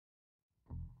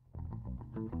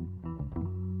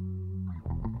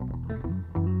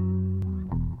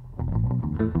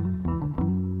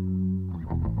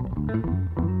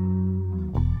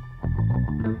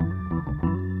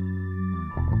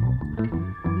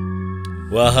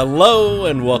Well, hello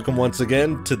and welcome once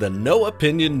again to the No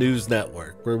Opinion News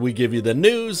Network, where we give you the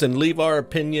news and leave our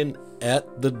opinion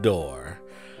at the door.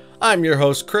 I'm your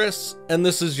host, Chris, and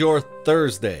this is your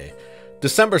Thursday,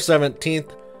 December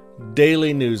 17th,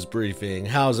 daily news briefing.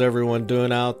 How's everyone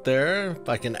doing out there? If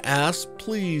I can ask,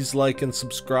 please like and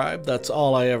subscribe. That's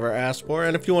all I ever ask for.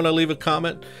 And if you want to leave a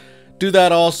comment, do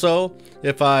that also.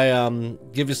 If I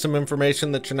give you some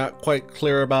information that you're not quite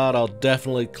clear about, I'll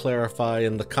definitely clarify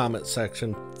in the comment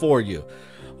section for you.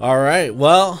 All right,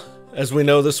 well, as we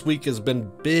know, this week has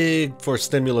been big for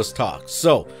stimulus talks.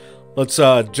 So let's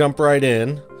jump right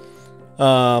in.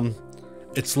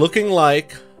 It's looking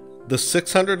like the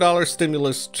 $600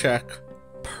 stimulus check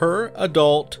per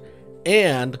adult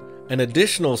and an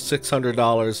additional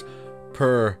 $600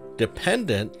 per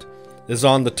dependent is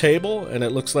on the table, and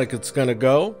it looks like it's going to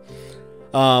go.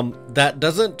 That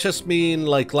doesn't just mean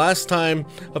like last time.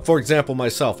 For example,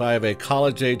 myself, I have a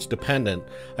college-age dependent.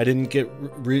 I didn't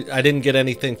get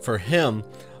anything for him,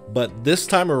 but this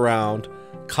time around,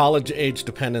 college-age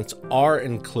dependents are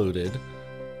included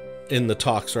in the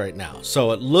talks right now.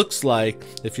 So it looks like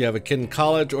if you have a kid in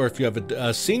college or if you have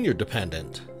a senior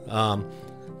dependent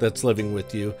that's living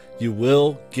with you, you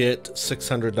will get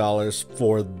 $600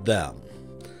 for them.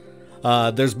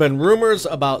 There's been rumors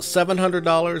about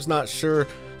 $700, not sure.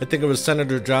 I think it was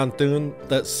Senator John Thune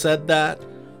that said that,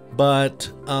 but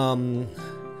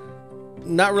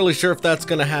not really sure if that's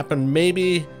going to happen.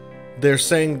 Maybe they're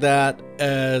saying that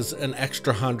as an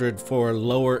extra $100 for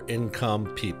lower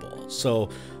income people. So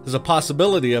there's a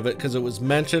possibility of it because it was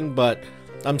mentioned, but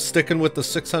I'm sticking with the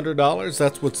 $600.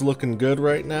 That's what's looking good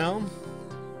right now.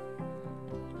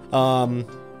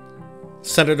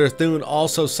 Senator Thune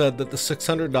also said that the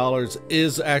 $600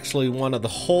 is actually one of the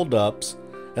holdups,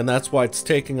 and that's why it's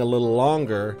taking a little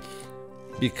longer,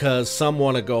 because some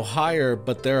want to go higher,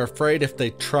 but they're afraid if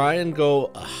they try and go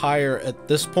higher at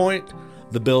this point,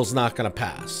 the bill's not going to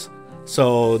pass.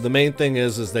 So the main thing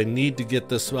is they need to get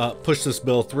this, push this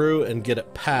bill through and get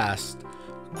it passed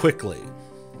quickly.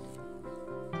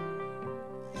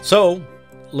 So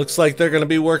looks like they're going to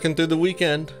be working through the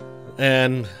weekend.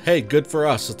 And hey, good for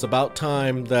us. It's about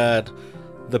time that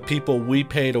the people we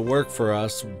pay to work for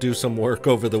us do some work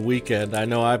over the weekend. I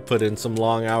know I've put in some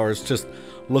long hours just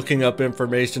looking up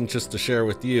information just to share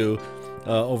with you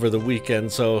over the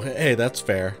weekend. So hey, that's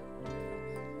fair.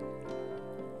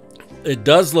 It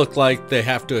does look like they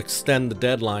have to extend the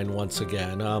deadline once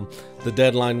again. The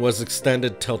deadline was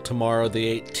extended till tomorrow,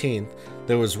 the 18th.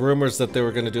 There was rumors that they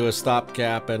were going to do a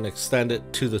stopgap and extend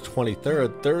it to the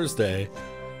 23rd, Thursday.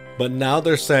 But now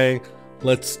they're saying,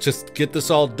 let's just get this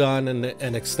all done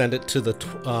and extend it to the,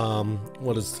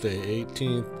 what is today,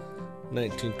 18th,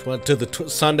 19th, 20th, to the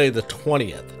Sunday the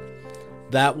 20th.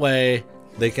 That way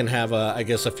they can have, I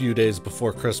guess, a few days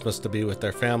before Christmas to be with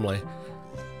their family.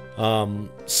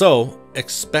 So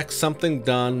expect something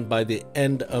done by the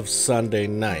end of Sunday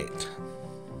night.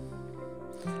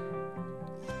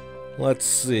 Let's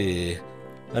see.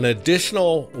 An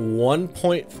additional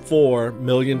 1.4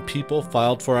 million people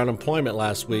filed for unemployment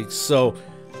last week. So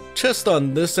just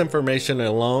on this information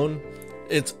alone,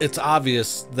 it's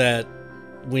obvious that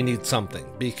we need something,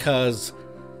 because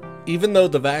even though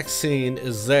the vaccine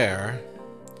is there,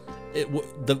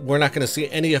 we're not going to see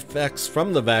any effects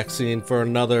from the vaccine for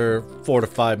another 4 to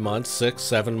 5 months, 6,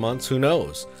 7 months, who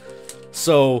knows?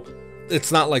 So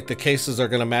it's not like the cases are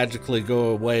going to magically go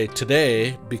away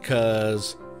today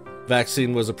because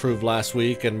vaccine was approved last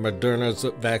week and Moderna's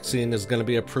vaccine is going to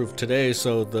be approved today,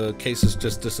 so the cases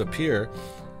just disappear.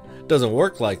 It doesn't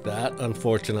work like that,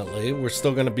 unfortunately. We're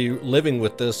still going to be living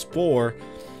with this for,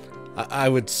 I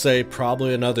would say,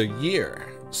 probably another year.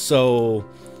 So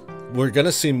we're going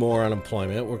to see more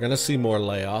unemployment. We're going to see more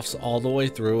layoffs all the way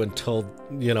through until,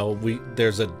 you know,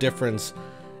 there's a difference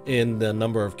in the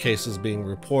number of cases being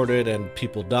reported and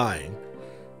people dying.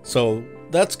 So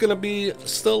that's going to be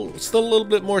still a little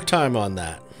bit more time on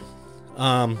that.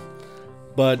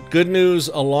 But good news,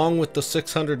 along with the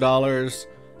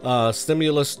 $600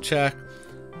 stimulus check,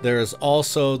 there is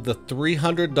also the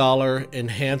 $300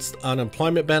 enhanced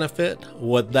unemployment benefit.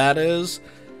 What that is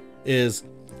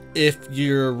if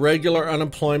your regular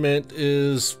unemployment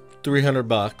is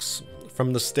 $300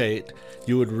 from the state,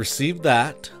 you would receive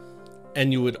that,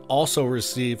 and you would also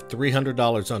receive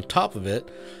 $300 on top of it.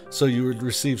 So you would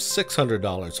receive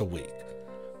 $600 a week,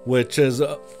 which is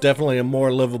definitely a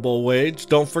more livable wage.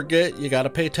 Don't forget, you got to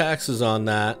pay taxes on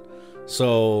that.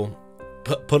 So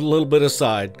put a little bit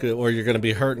aside, or you're going to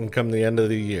be hurting come the end of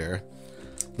the year.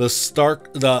 The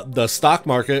stock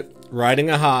market riding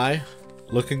a high,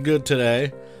 looking good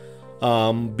today,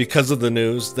 because of the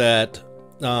news that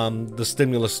the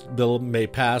stimulus bill may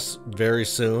pass very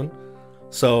soon.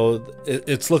 So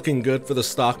it's looking good for the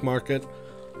stock market.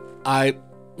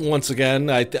 Once again,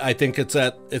 I think it's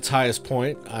at its highest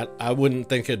point. I wouldn't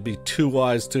think it'd be too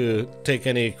wise to take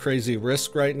any crazy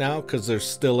risk right now, because there's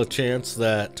still a chance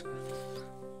that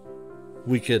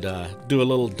we could do a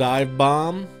little dive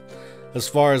bomb. As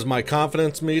far as my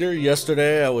confidence meter,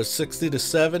 yesterday I was 60 to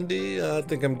 70. I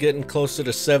think I'm getting closer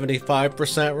to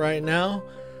 75% right now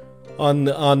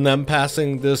on them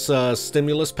passing this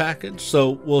stimulus package.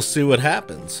 So we'll see what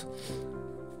happens.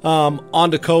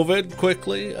 On to COVID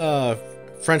quickly.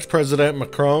 French President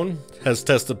Macron has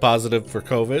tested positive for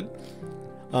COVID.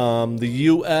 The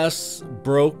U.S.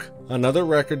 broke another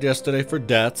record yesterday for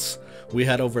deaths. We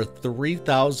had over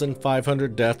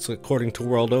 3,500 deaths according to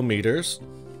Worldometers.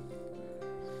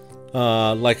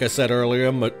 Like I said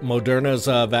earlier, Moderna's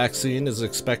vaccine is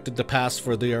expected to pass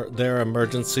for their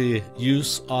emergency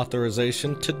use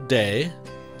authorization today.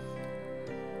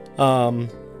 And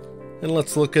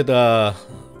let's look at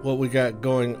what we got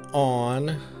going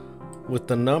on with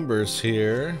the numbers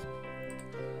here.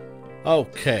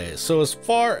 Okay, so as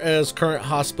far as current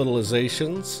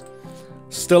hospitalizations,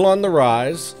 still on the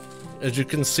rise. As you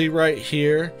can see right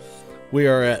here, we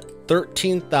are at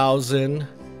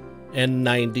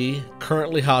 13,090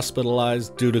 currently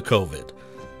hospitalized due to COVID.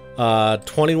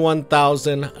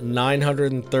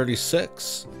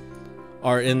 21,936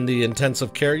 are in the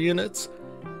intensive care units,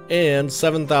 and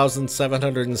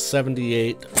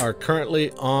 7,778 are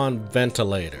currently on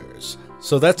ventilators.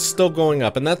 So that's still going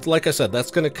up, and that's, like I said, that's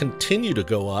going to continue to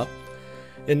go up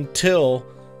until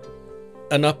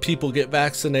enough people get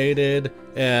vaccinated,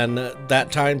 and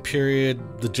that time period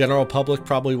the general public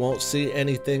probably won't see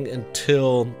anything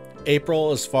until April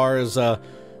as far as the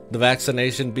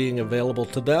vaccination being available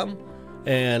to them,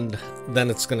 and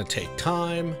then it's going to take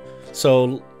time.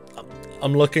 So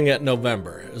I'm looking at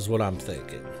November is what I'm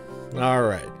thinking. All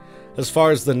right, as far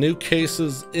as the new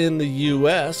cases in the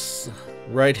US,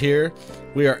 right here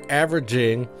we are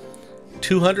averaging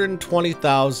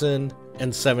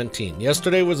 220,017.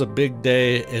 Yesterday was a big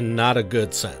day in not a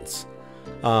good sense.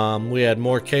 We had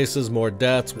more cases, more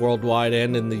deaths worldwide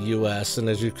and in the US, and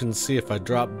as you can see, if I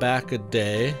drop back a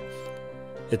day,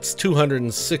 it's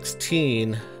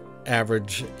 216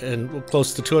 average, and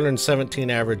close to 217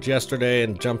 average yesterday,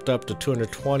 and jumped up to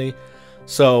 220.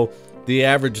 So the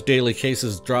average daily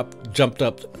cases jumped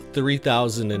up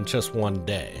 3,000 in just one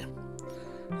day.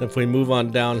 If we move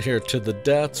on down here to the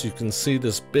deaths, you can see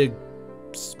this big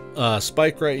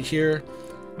spike right here.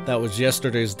 That was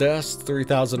yesterday's deaths,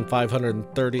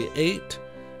 3,538.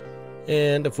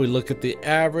 And if we look at the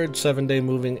average, 7-day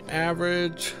moving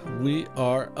average, we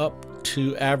are up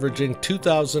to averaging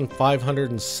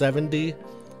 2,570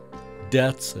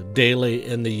 deaths daily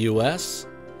in the US.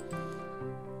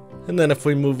 And then if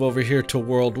we move over here to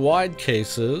worldwide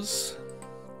cases,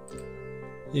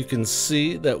 you can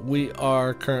see that we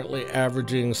are currently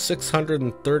averaging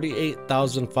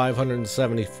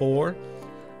 638,574.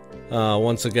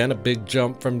 Once again, a big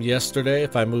jump from yesterday.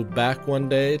 If I move back one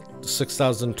day,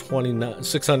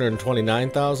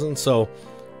 629,000. So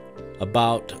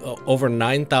about over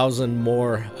 9,000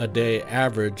 more a day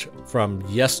average from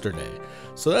yesterday.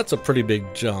 So that's a pretty big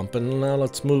jump. And now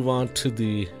let's move on to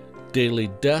the daily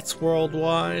deaths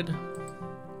worldwide.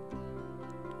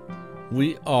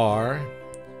 We are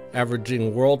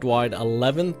averaging worldwide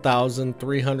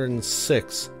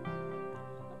 11,306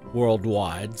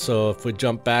 worldwide. So if we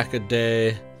jump back a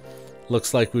day,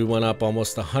 looks like we went up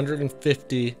almost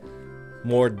 150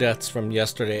 more deaths from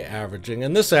yesterday averaging.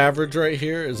 And this average right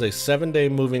here is a 7-day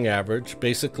moving average.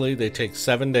 Basically, they take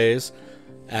 7 days,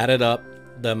 add it up,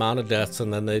 the amount of deaths,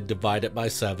 and then they divide it by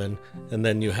 7, and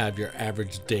then you have your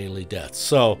average daily deaths.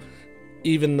 So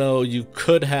even though you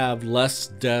could have less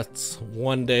deaths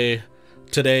one day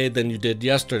today than you did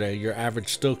yesterday, your average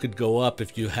still could go up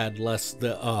if you had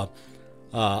a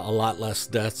lot less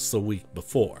deaths the week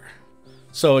before.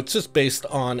 So it's just based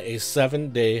on a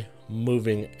 7-day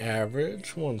moving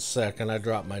average. One second, I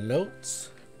dropped my notes.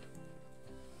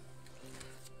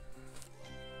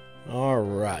 All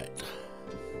right.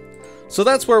 So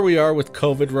that's where we are with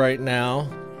COVID right now.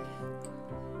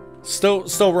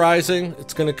 Still rising.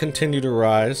 It's going to continue to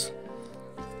rise.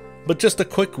 But just a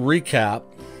quick recap.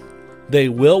 They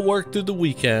will work through the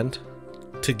weekend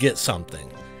to get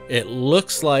something. It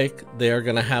looks like they are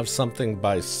going to have something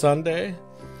by Sunday.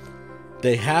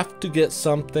 They have to get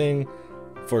something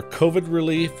for COVID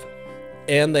relief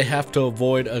and they have to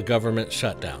avoid a government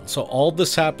shutdown. So all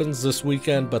this happens this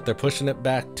weekend, but they're pushing it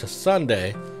back to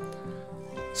Sunday.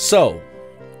 So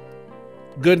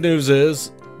good news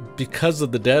is, because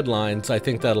of the deadlines, I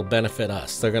think that'll benefit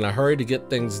us. They're going to hurry to get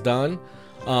things done.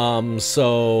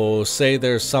 So say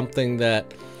there's something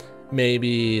that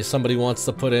maybe somebody wants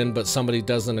to put in, but somebody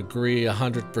doesn't agree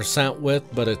 100% with,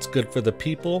 but it's good for the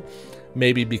people.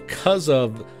 Maybe because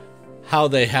of how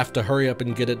they have to hurry up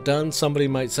and get it done, somebody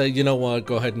might say, you know what,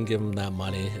 go ahead and give them that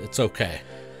money. It's okay.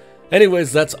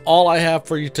 Anyways, that's all I have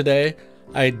for you today.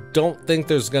 I don't think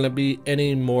there's going to be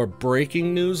any more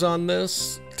breaking news on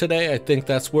this today. I think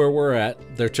that's where we're at.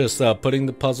 They're just putting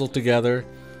the puzzle together,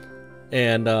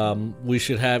 and we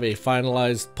should have a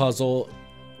finalized puzzle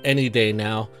any day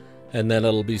now, and then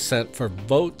it'll be sent for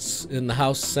votes in the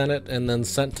House, Senate, and then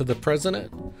sent to the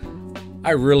president.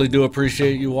 I really do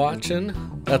appreciate you watching.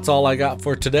 That's all I got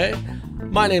for today.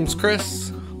 My name's Chris,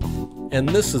 and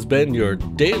this has been your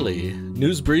daily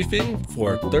news briefing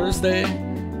for Thursday,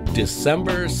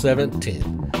 December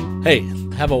 17th. Hey,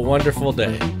 have a wonderful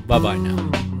day. Bye-bye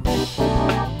now.